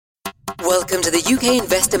Welcome to the UK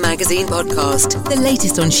Investor Magazine podcast, the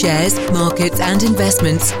latest on shares, markets and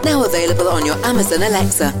investments, now available on your Amazon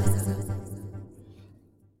Alexa.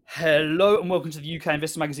 Hello and welcome to the UK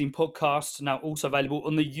Investor Magazine podcast, now also available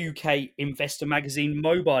on the UK Investor Magazine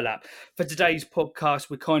mobile app. For today's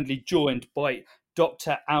podcast, we're kindly joined by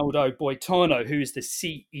Dr. Aldo Boitano, who is the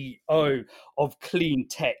CEO of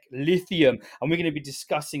Cleantech Lithium. And we're going to be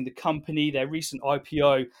discussing the company, their recent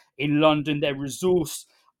IPO in London, their resource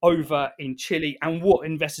over in Chile, and what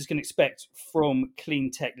investors can expect from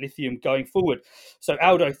Cleantech Lithium going forward. So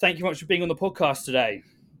Aldo, thank you much for being on the podcast today.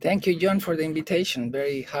 Thank you, John, for the invitation.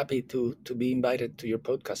 Very happy to be invited to your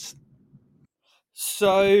podcast.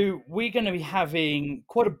 So we're going to be having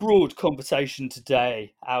quite a broad conversation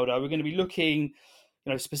today, Aldo. We're going to be looking,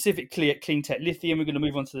 specifically at Cleantech Lithium. We're going to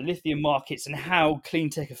move on to the lithium markets and how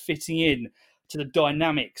Cleantech are fitting in to the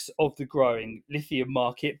dynamics of the growing lithium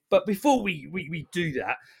market. But before we do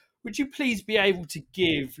that, would you please be able to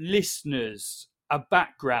give listeners a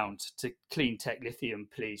background to Cleantech Lithium,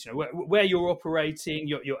 please? Where you're operating,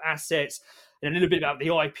 your assets, and a little bit about the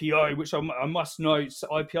IPO, which I must note,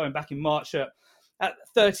 IPOing back in March at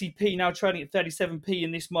 30p, now trading at 37p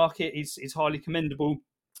in this market is highly commendable.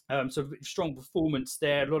 So strong performance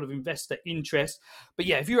there, a lot of investor interest. But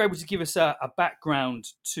yeah, if you're able to give us a background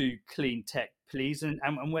to Cleantech, please, and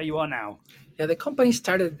where you are now. Yeah, the company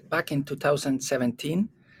started back in 2017.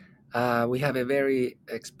 We have a very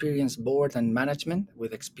experienced board and management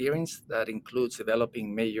with experience that includes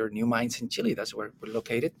developing major new mines in Chile. That's where we're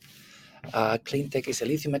located. Cleantech is a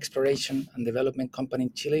lithium exploration and development company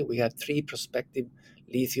in Chile. We have 3 prospective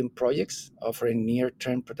lithium projects offering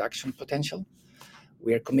near-term production potential.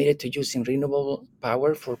 We are committed to using renewable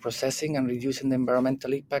power for processing and reducing the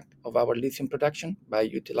environmental impact of our lithium production by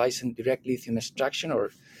utilizing direct lithium extraction, or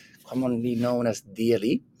commonly known as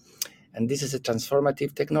DLE. And this is a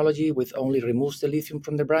transformative technology which only removes the lithium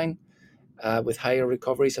from the brine with higher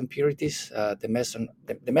recoveries and purities.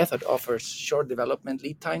 The method offers short development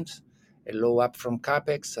lead times, a low upfront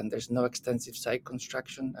capex, and there's no extensive site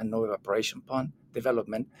construction and no evaporation pond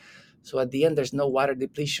development. So at the end, there's no water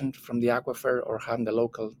depletion from the aquifer or harm the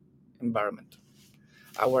local environment.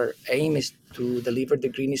 Our aim is to deliver the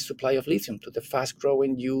greenest supply of lithium to the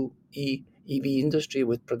fast-growing EV industry,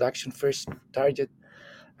 with production first target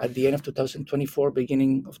at the end of 2024,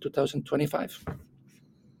 beginning of 2025.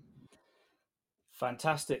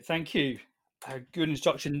 Fantastic. Thank you. Good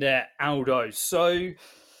instruction there, Aldo. So,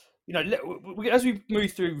 as we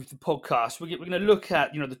move through the podcast, we're going to look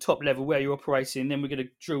at, the top level where you're operating, and then we're going to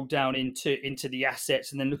drill down into the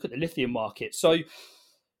assets and then look at the lithium market. So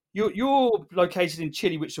you're located in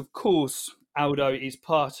Chile, which of course, Aldo, is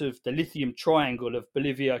part of the lithium triangle of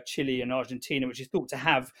Bolivia, Chile and Argentina, which is thought to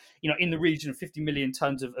have, in the region of 50 million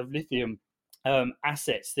tons of lithium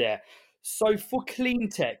assets there. So for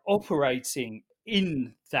Cleantech operating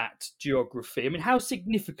in that geography, I mean, how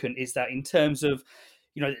significant is that in terms of,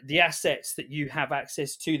 the assets that you have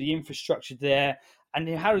access to, the infrastructure there, and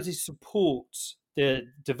how does this support the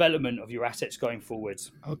development of your assets going forward?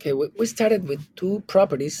 Okay, we started with 2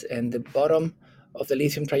 properties in the bottom of the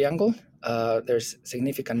lithium triangle. There's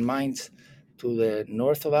significant mines to the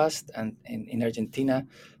north of us, and in Argentina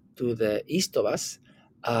to the east of us.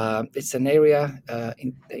 It's an area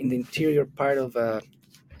in the interior part of a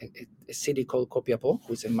city called Copiapó,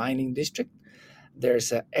 which is a mining district.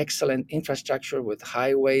 There's excellent infrastructure with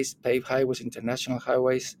highways, paved highways, international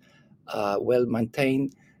highways, well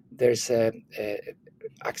maintained. There's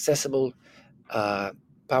accessible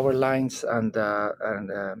power lines and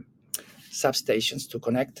substations to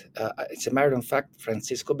connect. As a matter of fact,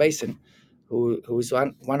 Francisco Basin, who is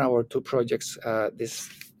one of our 2 projects, is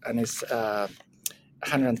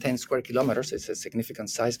 110 square kilometers. It's a significant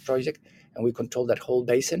size project, and we control that whole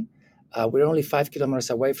basin. We're only 5 kilometers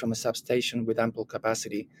away from a substation with ample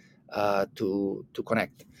capacity to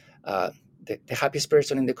connect. The happiest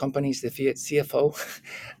person in the company is the CFO,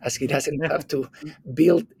 as he doesn't have to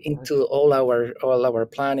build into all our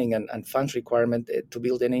planning and funds requirement to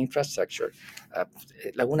build any infrastructure.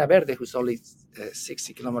 Laguna Verde, who's only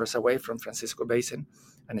 60 kilometers away from Francisco Basin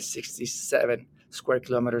and 67 square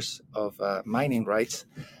kilometers of mining rights,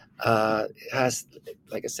 has,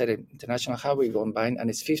 like I said, an international highway going by, and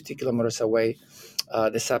it's 50 kilometers away,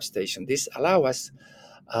 the substation. This allows us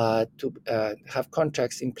to have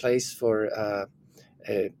contracts in place for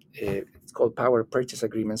it's called power purchase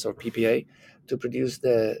agreements, or PPA, to produce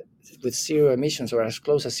with zero emissions, or as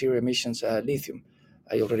close as zero emissions, lithium.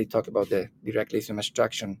 I already talked about the direct lithium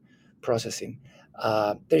extraction processing.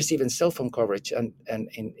 There's even cell phone coverage and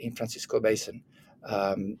in Francisco Basin.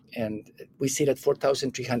 And we sit at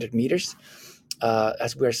 4,300 meters.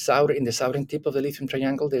 As we're in the southern tip of the lithium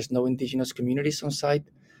triangle, there's no indigenous communities on site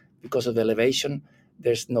because of the elevation.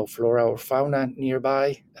 There's no flora or fauna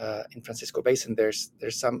nearby. In Francisco Basin, there's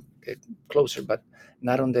some closer, but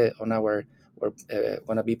not on our. We're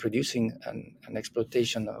going to be producing an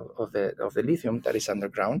exploitation of the lithium that is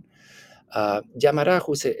underground.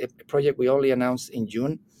 Yamaraju is a project we only announced in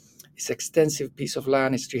June. It's an extensive piece of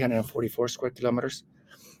land. It's 344 square kilometers.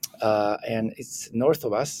 And it's north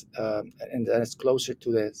of us, and it's closer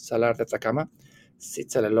to the Salar de Atacama.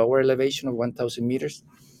 Sits at a lower elevation of 1,000 meters.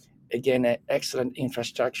 Again, an excellent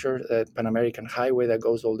infrastructure, the Pan American Highway that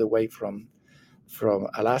goes all the way from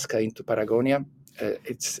Alaska into Patagonia.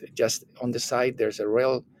 It's just on the side. There's a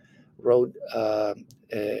railroad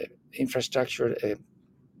infrastructure,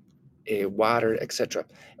 water, etc.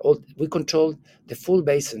 We control the full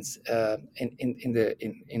basins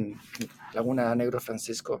in Laguna Negro,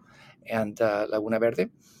 Francisco, and Laguna Verde,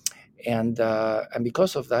 and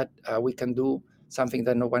because of that, we can do something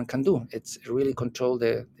that no one can do. It's really control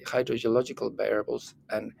the hydrogeological variables,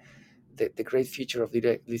 and the great feature of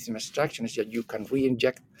direct lithium extraction is that you can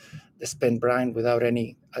re-inject the spent brine without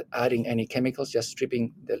adding any chemicals, just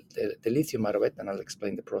stripping the lithium out of it, and I'll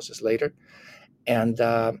explain the process later. And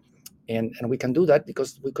we can do that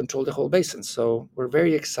because we control the whole basin. So we're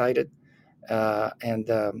very excited, and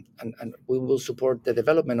we will support the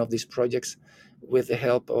development of these projects with the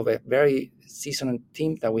help of a very seasoned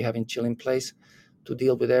team that we have in Chile in place to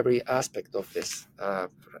deal with every aspect of this.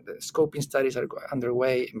 The scoping studies are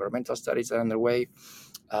underway, environmental studies are underway,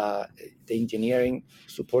 the engineering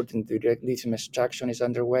supporting direct lithium extraction is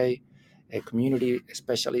underway, a community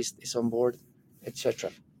specialist is on board,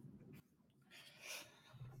 etc.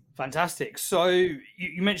 Fantastic. So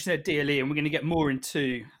you mentioned that DLE, and we're going to get more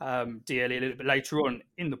into DLE a little bit later on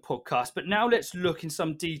in the podcast. But now let's look in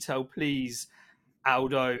some detail, please,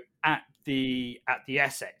 Aldo, at the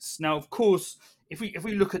assets. Now, of course, if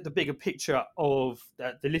we look at the bigger picture of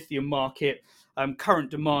the lithium market,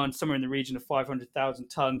 current demand somewhere in the region of 500,000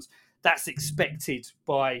 tons. That's expected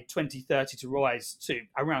by 2030 to rise to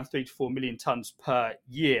around 3 to 4 million tons per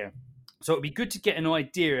year. So it'd be good to get an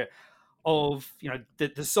idea of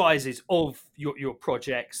the sizes of your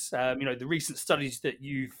projects. The recent studies that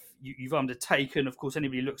you've undertaken. Of course,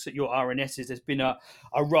 anybody looks at your RNSs, there's been a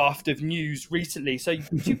raft of news recently. So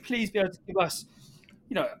would you please be able to give us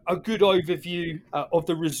a good overview of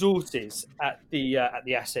the resources at the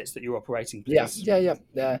assets that you're operating, please?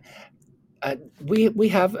 Yeah. We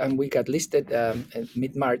have, and we got listed in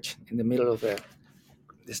mid-March, in the middle of the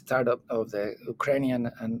start of the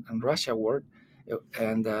Ukrainian and Russia war,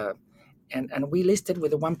 and we listed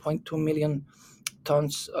with a 1.2 million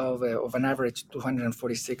tons of an average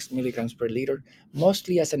 246 milligrams per liter,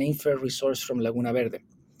 mostly as an inferred resource from Laguna Verde.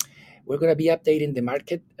 We're going to be updating the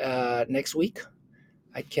market next week.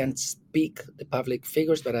 I can't speak the public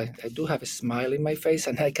figures, but I do have a smile in my face,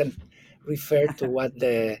 and I can refer to what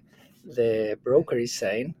the broker is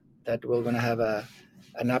saying, that we're going to have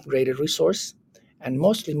an upgraded resource. And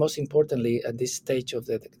most importantly, at this stage of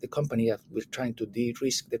the company, we're trying to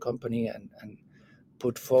de-risk the company and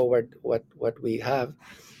put forward what we have.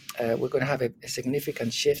 We're going to have a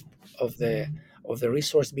significant shift of the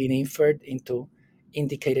resource being inferred into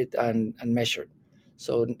indicated and measured.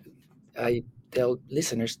 So I tell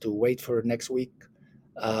listeners to wait for next week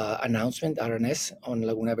announcement, RNS, on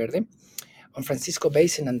Laguna Verde. On Francisco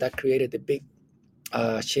Basin, and that created a big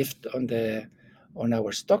shift on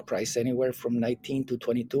our stock price, anywhere from 19 to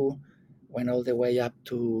 22, went all the way up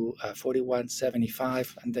to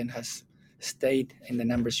 41.75, and then has stayed in the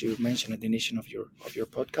numbers you mentioned at the initial of your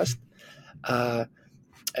podcast.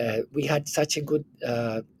 We had such a good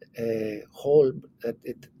hole,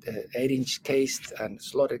 8-inch case and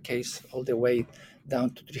slaughter case, all the way down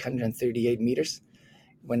to 338 meters,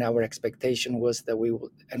 when our expectation was that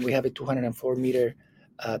we have a 204 meter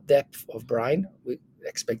depth of brine.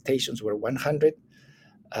 Expectations were 100,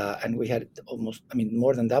 and we had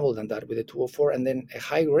more than double than that with a 204, and then a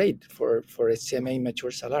high grade for a CMA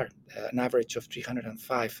mature salar, an average of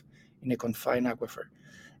 305 in a confined aquifer.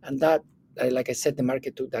 And that, like I said, the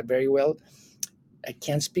market took that very well. I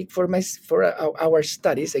can't speak for our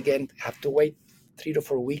studies. Again, have to wait 3 to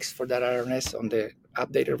 4 weeks for that RNS on the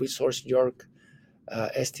updated resource York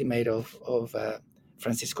estimate of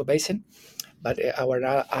Francisco Basin. But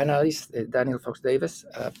our analyst, Daniel Fox Davis,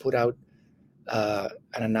 put out an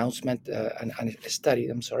announcement, and a study,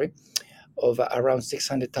 of around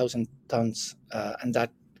 600,000 tons, and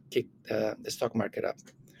that kicked the stock market up.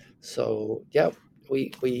 So yeah,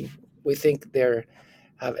 we think there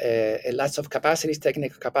have lots of capacities,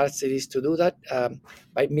 technical capacities to do that.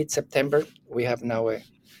 By mid-September, we have now a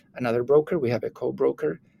another broker. We have a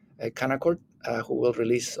co-broker, Canaccord, who will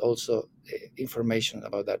release also information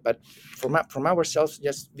about that. But from ourselves,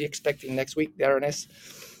 just be expecting next week the RNS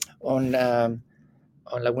on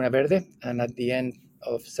Laguna Verde, and at the end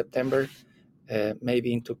of September,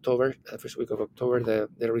 maybe into October, first week of October,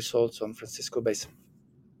 the results on Francisco Basin.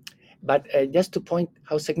 But just to point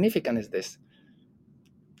how significant is this,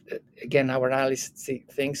 again, our analyst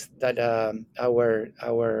thinks that our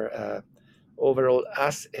overall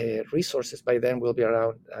resources by then will be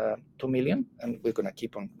around 2 million, and we're going to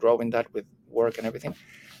keep on growing that with work and everything.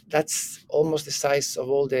 That's almost the size of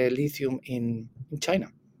all the lithium in China,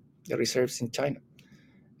 the reserves in China.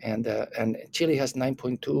 And Chile has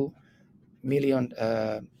 9.2 million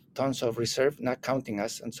tons of reserve, not counting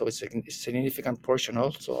us, and so it's a significant portion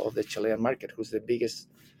also of the Chilean market, who's the biggest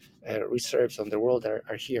reserves on the world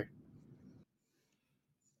are here.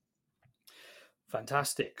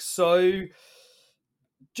 Fantastic. So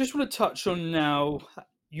just want to touch on now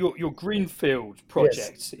your greenfield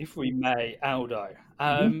project, yes, if we may, Aldo.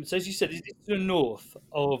 So as you said, it's to the north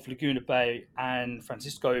of Laguna Bay and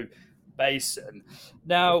Francisco Basin.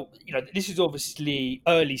 Now, this is obviously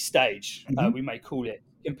early stage, we may call it,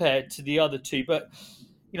 compared to the other two, but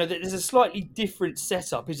there's a slightly different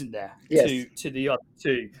setup, isn't there, yes, to the other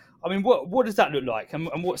two? I mean, what does that look like,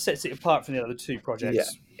 and what sets it apart from the other two projects?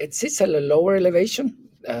 Yeah, it sits at a lower elevation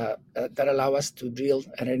that allow us to drill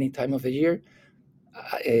at any time of the year.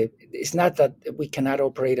 It's not that we cannot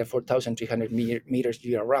operate at 4,300 meters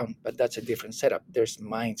year round, but that's a different setup. There's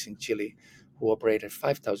mines in Chile who operate at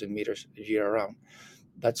 5,000 meters year round,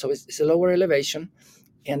 but so it's a lower elevation,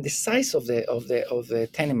 and the size of the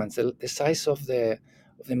tenements, the size of the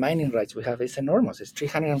mining rights we have is enormous. It's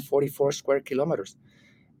 344 square kilometers.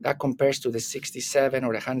 That compares to the 67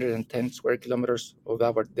 or 110 square kilometers of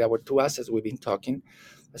our two assets we've been talking.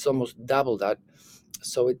 It's almost double that.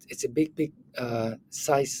 So it's a big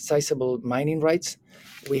sizable mining rights.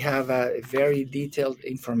 We have very detailed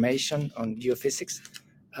information on geophysics.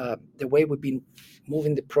 The way we've been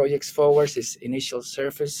moving the projects forward is initial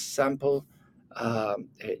surface sample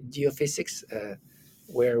geophysics,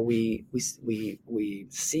 where we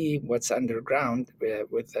see what's underground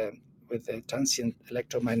with the transient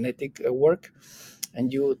electromagnetic work,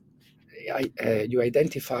 and you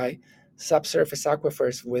identify subsurface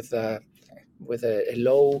aquifers with a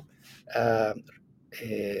low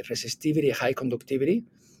resistivity, high conductivity,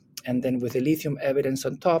 and then with the lithium evidence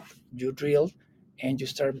on top, you drill and you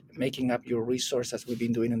start making up your resource, as we've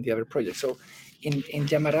been doing in the other projects. So in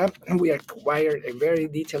Yamará, we acquired a very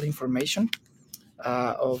detailed information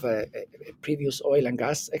of a previous oil and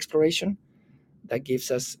gas exploration that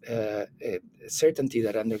gives us a certainty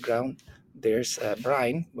that underground there's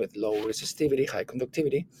brine with low resistivity, high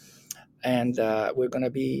conductivity. And we're going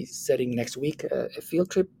to be setting next week a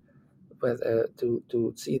field trip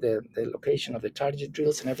to see the location of the target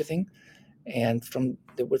drills and everything. And from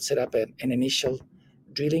there, we'll set up an initial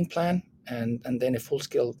drilling plan and then a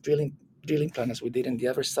full-scale drilling plan, as we did in the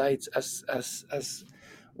other sites, as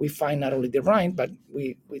we find not only the brine, but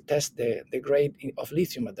we test the grade of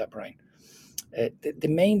lithium at that brine. The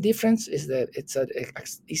main difference is that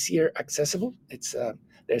it's easier accessible.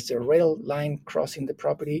 There's a rail line crossing the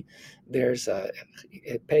property. There's a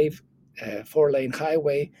paved 4-lane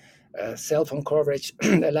highway, cell phone coverage.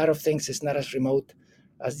 A lot of things. It's not as remote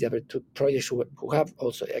as the other two projects who have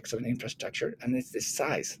also excellent infrastructure. And it's the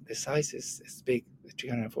size. The size is big.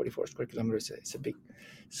 344 square kilometers. It's a big,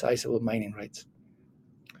 sizable mining rights.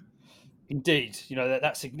 Indeed,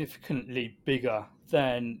 that's significantly bigger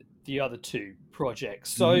than the other two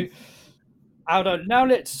projects. So, Aldo, now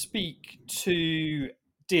let's speak to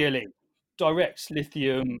DLE, direct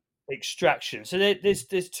lithium extraction. So there's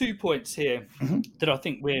 2 points here that I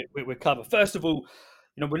think we'll cover. First of all,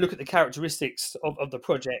 we look at the characteristics of the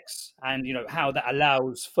projects and how that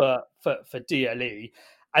allows for DLE,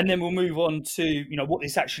 and then we'll move on to what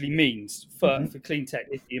this actually means for Cleantech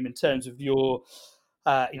Lithium in terms of your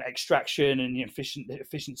extraction and the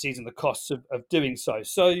efficiencies and the costs of doing so.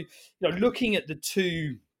 So, looking at the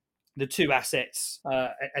two assets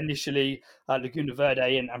initially, Laguna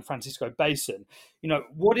Verde and Francisco Basin,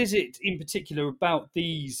 what is it in particular about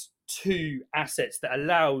these two assets that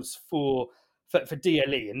allows for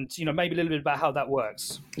DLE, and maybe a little bit about how that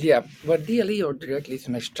works? Yeah, well, DLE, or direct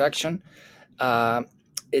lithium extraction,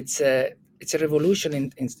 it's a revolution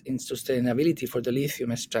in sustainability for the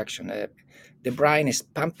lithium extraction. The brine is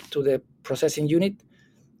pumped to the processing unit.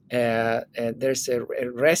 There's a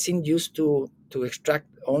resin used to extract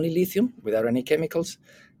only lithium without any chemicals.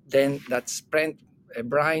 Then that spent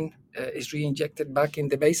brine is re-injected back in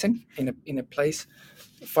the basin in a place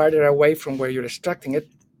farther away from where you're extracting it.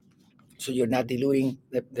 so you're not diluting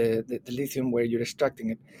the lithium where you're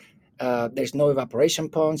extracting it. There's no evaporation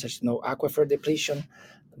ponds. There's no aquifer depletion.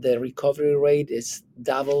 The recovery rate is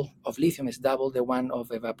double of lithium is double the one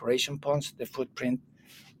of evaporation ponds. The footprint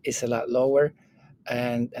is a lot lower,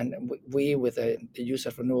 and we with the use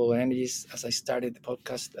of renewable energies, as I started the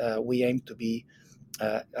podcast, we aim to be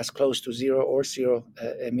as close to zero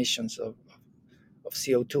emissions of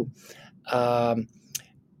CO2.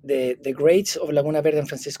 The grades of Laguna Verde and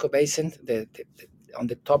Francisco Basin, on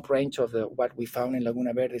the top range of what we found in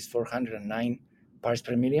Laguna Verde is 409 parts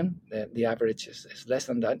per million. The average is less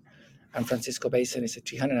than that. And Francisco Basin is a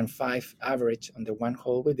 305 average on the one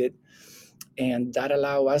hole we did. And that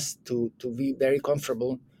allow us to be very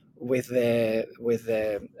comfortable with the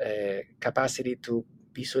capacity to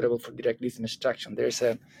be suitable for direct lithium extraction. There's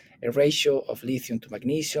a ratio of lithium to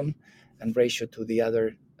magnesium and ratio to the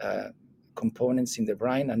other components in the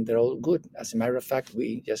brine, and they're all good. As a matter of fact,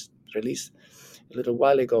 we just released a little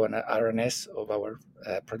while ago an RNS of our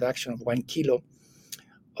production of 1 kilo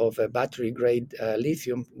of battery grade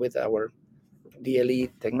lithium with our DLE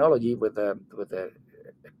technology with a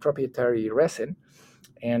proprietary resin,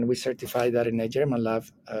 and we certified that in a German lab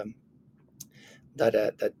that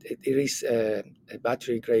it is a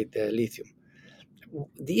battery grade lithium.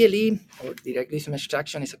 DLE, or direct lithium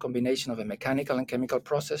extraction, is a combination of a mechanical and chemical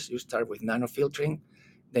process. You start with nanofiltering,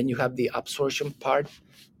 then you have the absorption part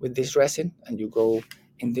with this resin, and you go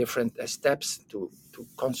in different steps to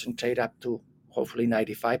concentrate up to hopefully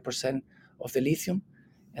 95% of the lithium,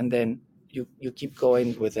 and then you keep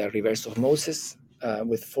going with a reverse osmosis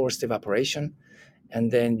with forced evaporation, and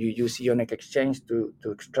then you use ionic exchange to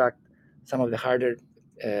extract some of the harder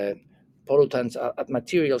pollutants,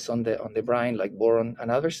 materials on the brine, like boron and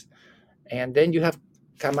others. And then you have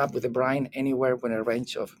come up with a brine anywhere within a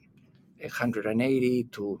range of 180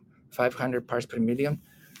 to 500 parts per million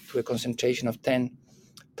to a concentration of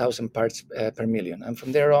 10,000 parts per million. And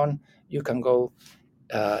from there on, you can go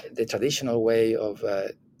the traditional way of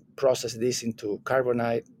process this into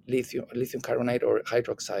carbonate, lithium carbonate, or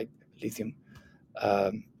hydroxide lithium.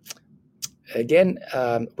 Again,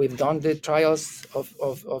 we've done the trials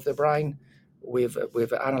of the brine.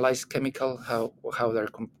 We've analyzed chemical how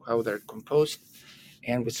they're composed,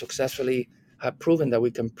 and we successfully have proven that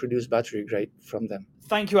we can produce battery grade from them.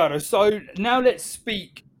 Thank you, Aldo. So now let's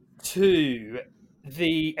speak to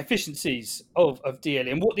the efficiencies of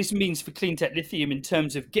DLE and what this means for Cleantech Lithium in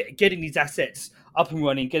terms of getting these assets up and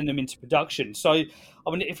running, getting them into production. So,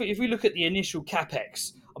 I mean, if we look at the initial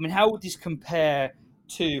capex, I mean, how would this compare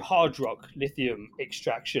to hard rock lithium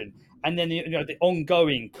extraction, and then the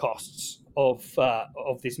ongoing costs of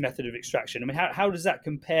this method of extraction? I mean, how does that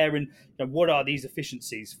compare, and what are these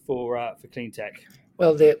efficiencies for Cleantech?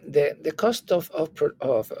 Well, the cost of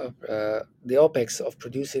the OPEX of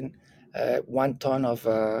producing 1 ton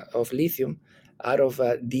of lithium out of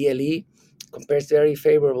DLE compares very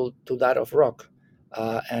favorable to that of rock,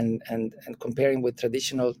 and comparing with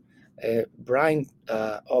traditional brine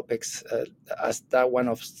OPEX as that one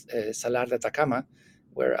of Salar de Atacama,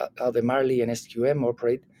 where Albemarle and SQM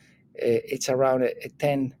operate, it's around a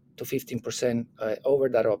 10 to 15% over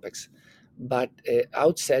that OPEX. But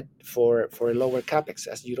outset for a lower capex,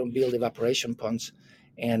 as you don't build evaporation ponds,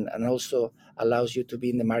 and also allows you to be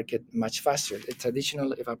in the market much faster. The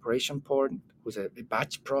traditional evaporation pond was a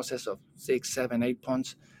batch process of 6, 7, 8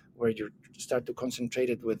 ponds, where you start to concentrate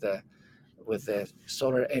it with the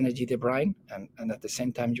solar energy debrine, and at the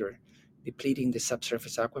same time you're depleting the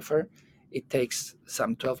subsurface aquifer. It takes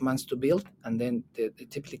some 12 months to build, and then the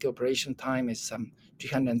typical operation time is some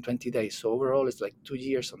 320 days. So overall, it's like 2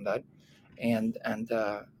 years on that. And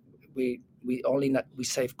we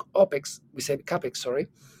save OPEX, we save capex,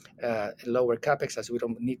 lower capex, as we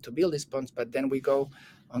don't need to build these ponds. But then we go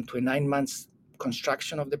on to a 9 months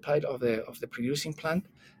construction of the pilot of the producing plant,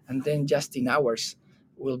 and then just in hours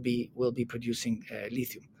we'll be producing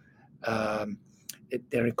lithium.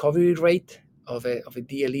 The recovery rate of a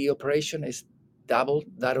DLE operation is double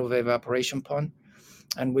that of evaporation pond,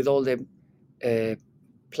 and with all the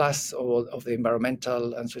plus of the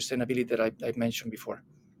environmental and sustainability that I mentioned before.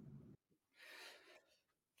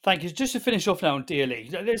 Thank you. Just to finish off now on DLE,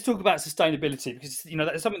 let's talk about sustainability, because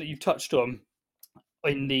that's something that you've touched on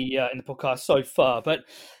in the podcast so far. But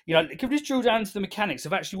can we just drill down to the mechanics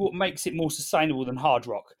of actually what makes it more sustainable than hard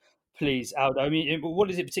rock, please, Aldo? I mean, what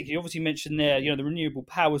is it particularly? You obviously mentioned there, the renewable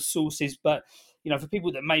power sources, but for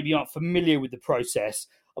people that maybe aren't familiar with the process,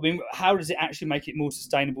 I mean, how does it actually make it more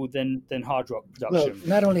sustainable than hard rock production? Well,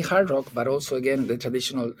 not only hard rock, but also, again, the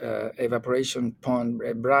traditional evaporation pond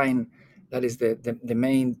brine. That is the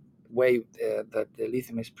main way that the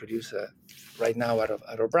lithium is produced right now out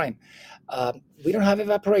of brine. We don't have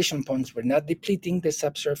evaporation ponds. We're not depleting the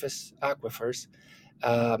subsurface aquifers.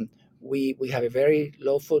 We have a very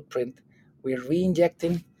low footprint. We're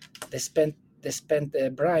re-injecting the spent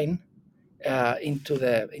brine into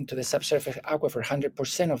the subsurface aquifer,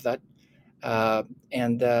 100% of that,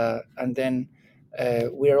 and then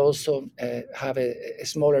we are also have a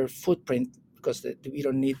smaller footprint because we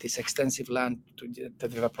don't need this extensive land to the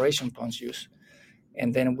evaporation ponds use.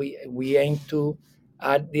 And then we aim to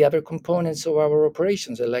add the other components of our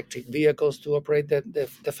operations, electric vehicles to operate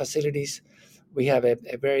the facilities. We have a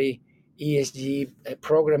very ESG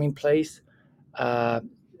program in place.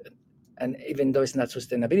 And even though it's not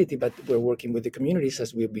sustainability, but we're working with the communities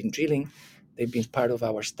as we've been drilling. They've been part of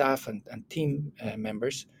our staff and team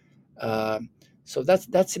members. So that's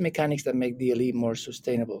the mechanics that make DLE more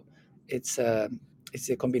sustainable. It's a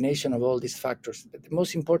combination of all these factors. The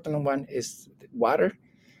most important one is water,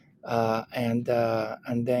 and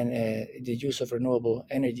then the use of renewable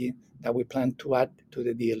energy that we plan to add to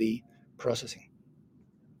the DLE processing.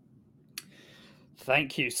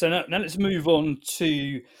 Thank you. So now let's move on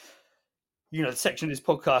to the section of this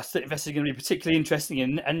podcast that investors are going to be particularly interested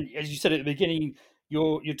in. And as you said at the beginning,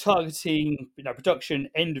 you're targeting production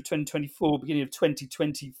end of 2024, beginning of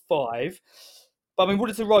 2025. But I mean, what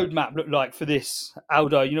does the roadmap look like for this,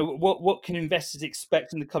 Aldo? What can investors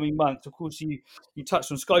expect in the coming months? Of course, you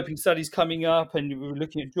touched on scoping studies coming up, and we were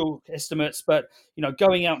looking at JORC estimates. But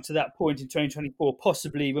going out to that point in 2024,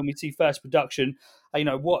 possibly when we see first production,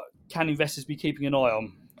 what can investors be keeping an eye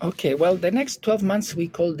on? Okay, well, the next 12 months, we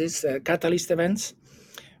call this catalyst events.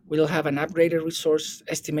 We'll have an upgraded resource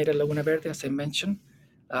estimated Laguna Verde, as I mentioned,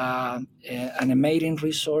 and a maiden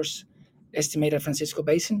resource estimated Francisco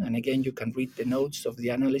Basin. And again, you can read the notes of the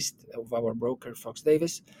analyst of our broker, Fox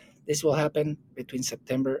Davis. This will happen between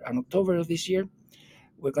September and October of this year.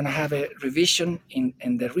 We're going to have a revision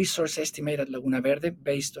in the resource estimate at Laguna Verde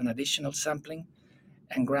based on additional sampling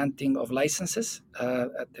and granting of licenses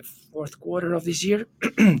at the fourth quarter of this year.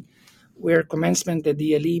 We're commencing the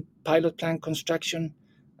DLE pilot plant construction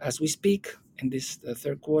as we speak in this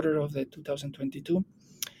third quarter of the 2022.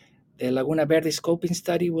 The Laguna Verde scoping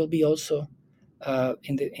study will be also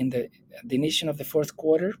in the initiation of the fourth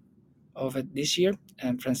quarter of this year,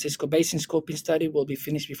 and Francisco Basin scoping study will be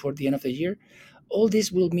finished before the end of the year. All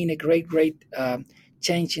this will mean a great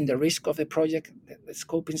change in the risk of the project. The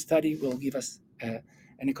scoping study will give us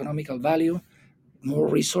an economical value, more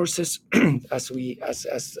resources as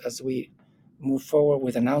we move forward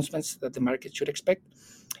with announcements that the market should expect.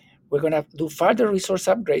 We're going to do further resource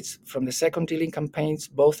upgrades from the second drilling campaigns,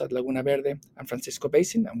 both at Laguna Verde and Francisco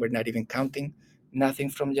Basin, and we're not even counting nothing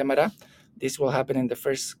from Yamará. This will happen in the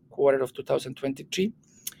first quarter of 2023.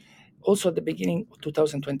 Also, at the beginning of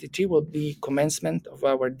 2023 will be commencement of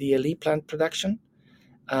our DLE plant production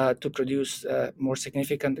to produce more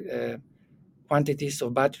significant quantities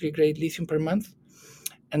of battery-grade lithium per month.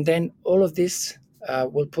 And then all of this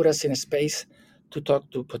will put us in a space to talk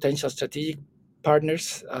to potential strategic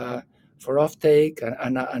partners for offtake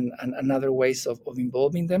and other ways of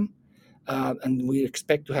involving them. And we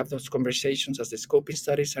expect to have those conversations as the scoping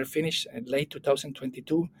studies are finished in late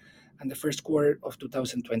 2022 and the first quarter of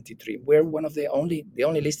 2023. We're one of the only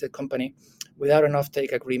listed company without an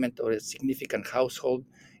offtake agreement or a significant household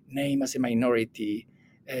name as a minority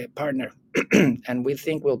partner. And we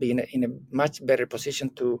think we'll be in a much better position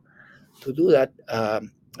to do that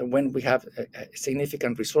when we have a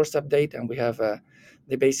significant resource update and we have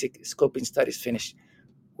the basic scoping studies finished.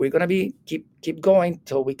 We're going to be keep going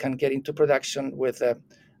till we can get into production with a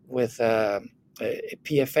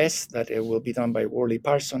PFS that will be done by Worley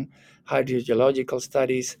Parsons, hydrogeological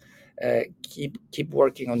studies, keep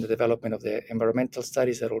working on the development of the environmental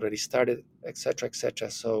studies that already started, etc., etc.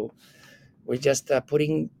 So we're just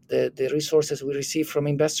putting the resources we receive from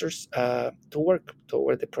investors to work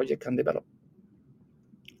toward the project can develop.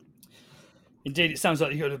 Indeed, it sounds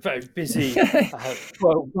like you've got a very busy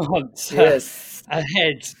 12 months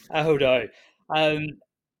ahead, Aldo.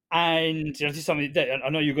 And this is something that I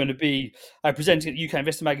know you're going to be presenting at the UK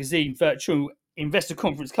Investor Magazine virtual investor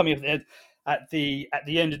conference coming up at the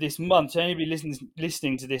end of this month. So anybody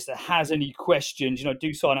listening to this that has any questions,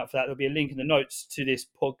 do sign up for that. There'll be a link in the notes to this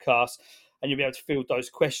podcast, and you'll be able to field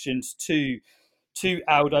those questions to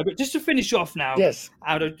Aldo. But just to finish off now, yes,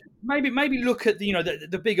 Aldo, maybe look at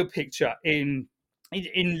the bigger picture in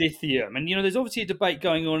lithium. And there's obviously a debate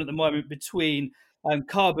going on at the moment between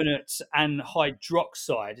carbonate and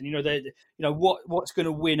hydroxide, and what's going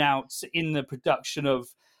to win out in the production of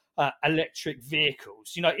electric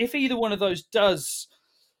vehicles. If either one of those does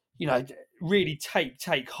really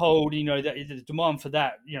take hold, you know, that the demand for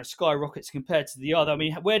that, you know, skyrockets compared to the other. I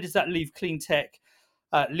mean, where does that leave clean tech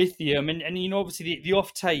lithium and you know, obviously the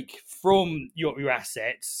offtake from your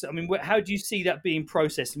assets? I mean, how do you see that being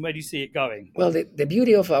processed and where do you see it going? Well, the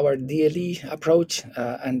beauty of our DLE approach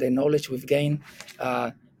and the knowledge we've gained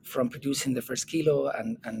from producing the first kilo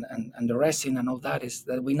and the resin and all that is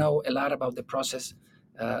that we know a lot about the process,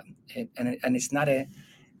 and it's not a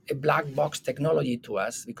black box technology to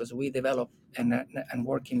us, because we develop and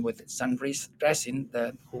working with Sunresin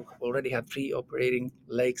who already have 3 operating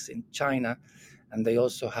lakes in China, and they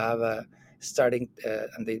also have starting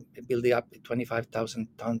and they build up a 25,000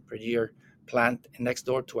 ton per year plant next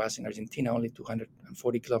door to us in Argentina, only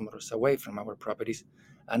 240 kilometers away from our properties,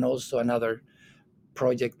 and also another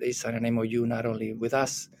project. They signed an MOU not only with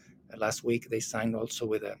us. Last week they signed also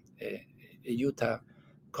with a Utah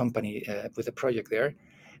company with a project there.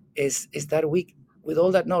 Is that we, with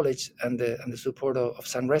all that knowledge and the support of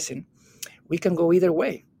Sunresin, we can go either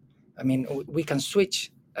way. I mean, we can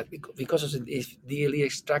switch because of the DLE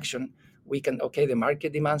extraction. We can, the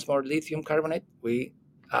market demands more lithium carbonate. We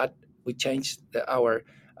change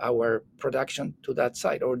our production to that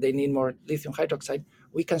side, or they need more lithium hydroxide.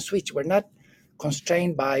 We can switch. We're not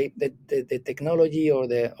constrained by the technology or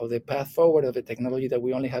the path forward of the technology that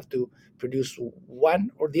we only have to produce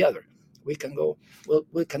one or the other. We can go.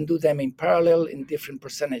 We can do them in parallel in different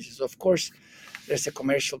percentages. Of course, there's a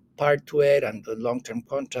commercial part to it and the long-term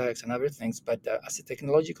contracts and other things. But as a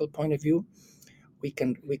technological point of view, we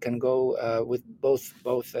can go with both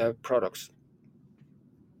products.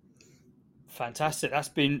 Fantastic. That's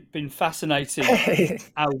been fascinating,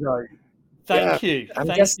 Aldo. Thank you. I'm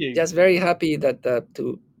Thank you. just very happy that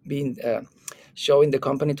to be showing the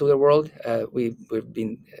company to the world. We've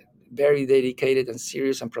been very dedicated and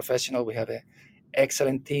serious and professional. We have an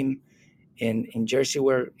excellent team in Jersey.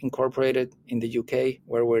 We're incorporated, in the UK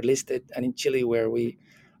where we're listed, and in Chile where we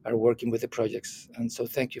are working with the projects. And so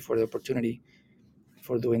thank you for the opportunity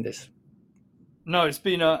for doing this. No, it's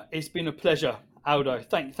been a pleasure, Aldo.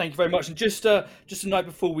 Thank you very much. And just a note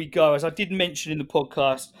before we go, as I did mention in the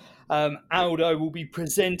podcast, Aldo will be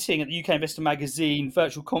presenting at the UK Investor Magazine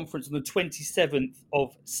virtual conference on the 27th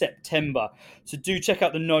of September. So do check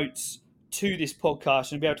out the notes to this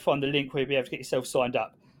podcast and you'll be able to find the link where you'll be able to get yourself signed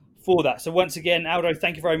up for that. So once again, Aldo,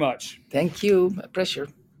 thank you very much. Thank you. A pleasure.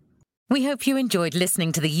 We hope you enjoyed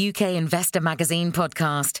listening to the UK Investor Magazine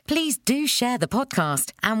podcast. Please do share the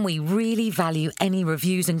podcast, and we really value any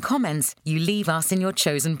reviews and comments you leave us in your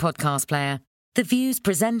chosen podcast player. The views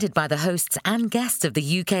presented by the hosts and guests of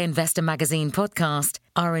the UK Investor Magazine podcast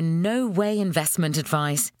are in no way investment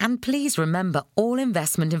advice, and please remember all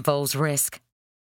investment involves risk.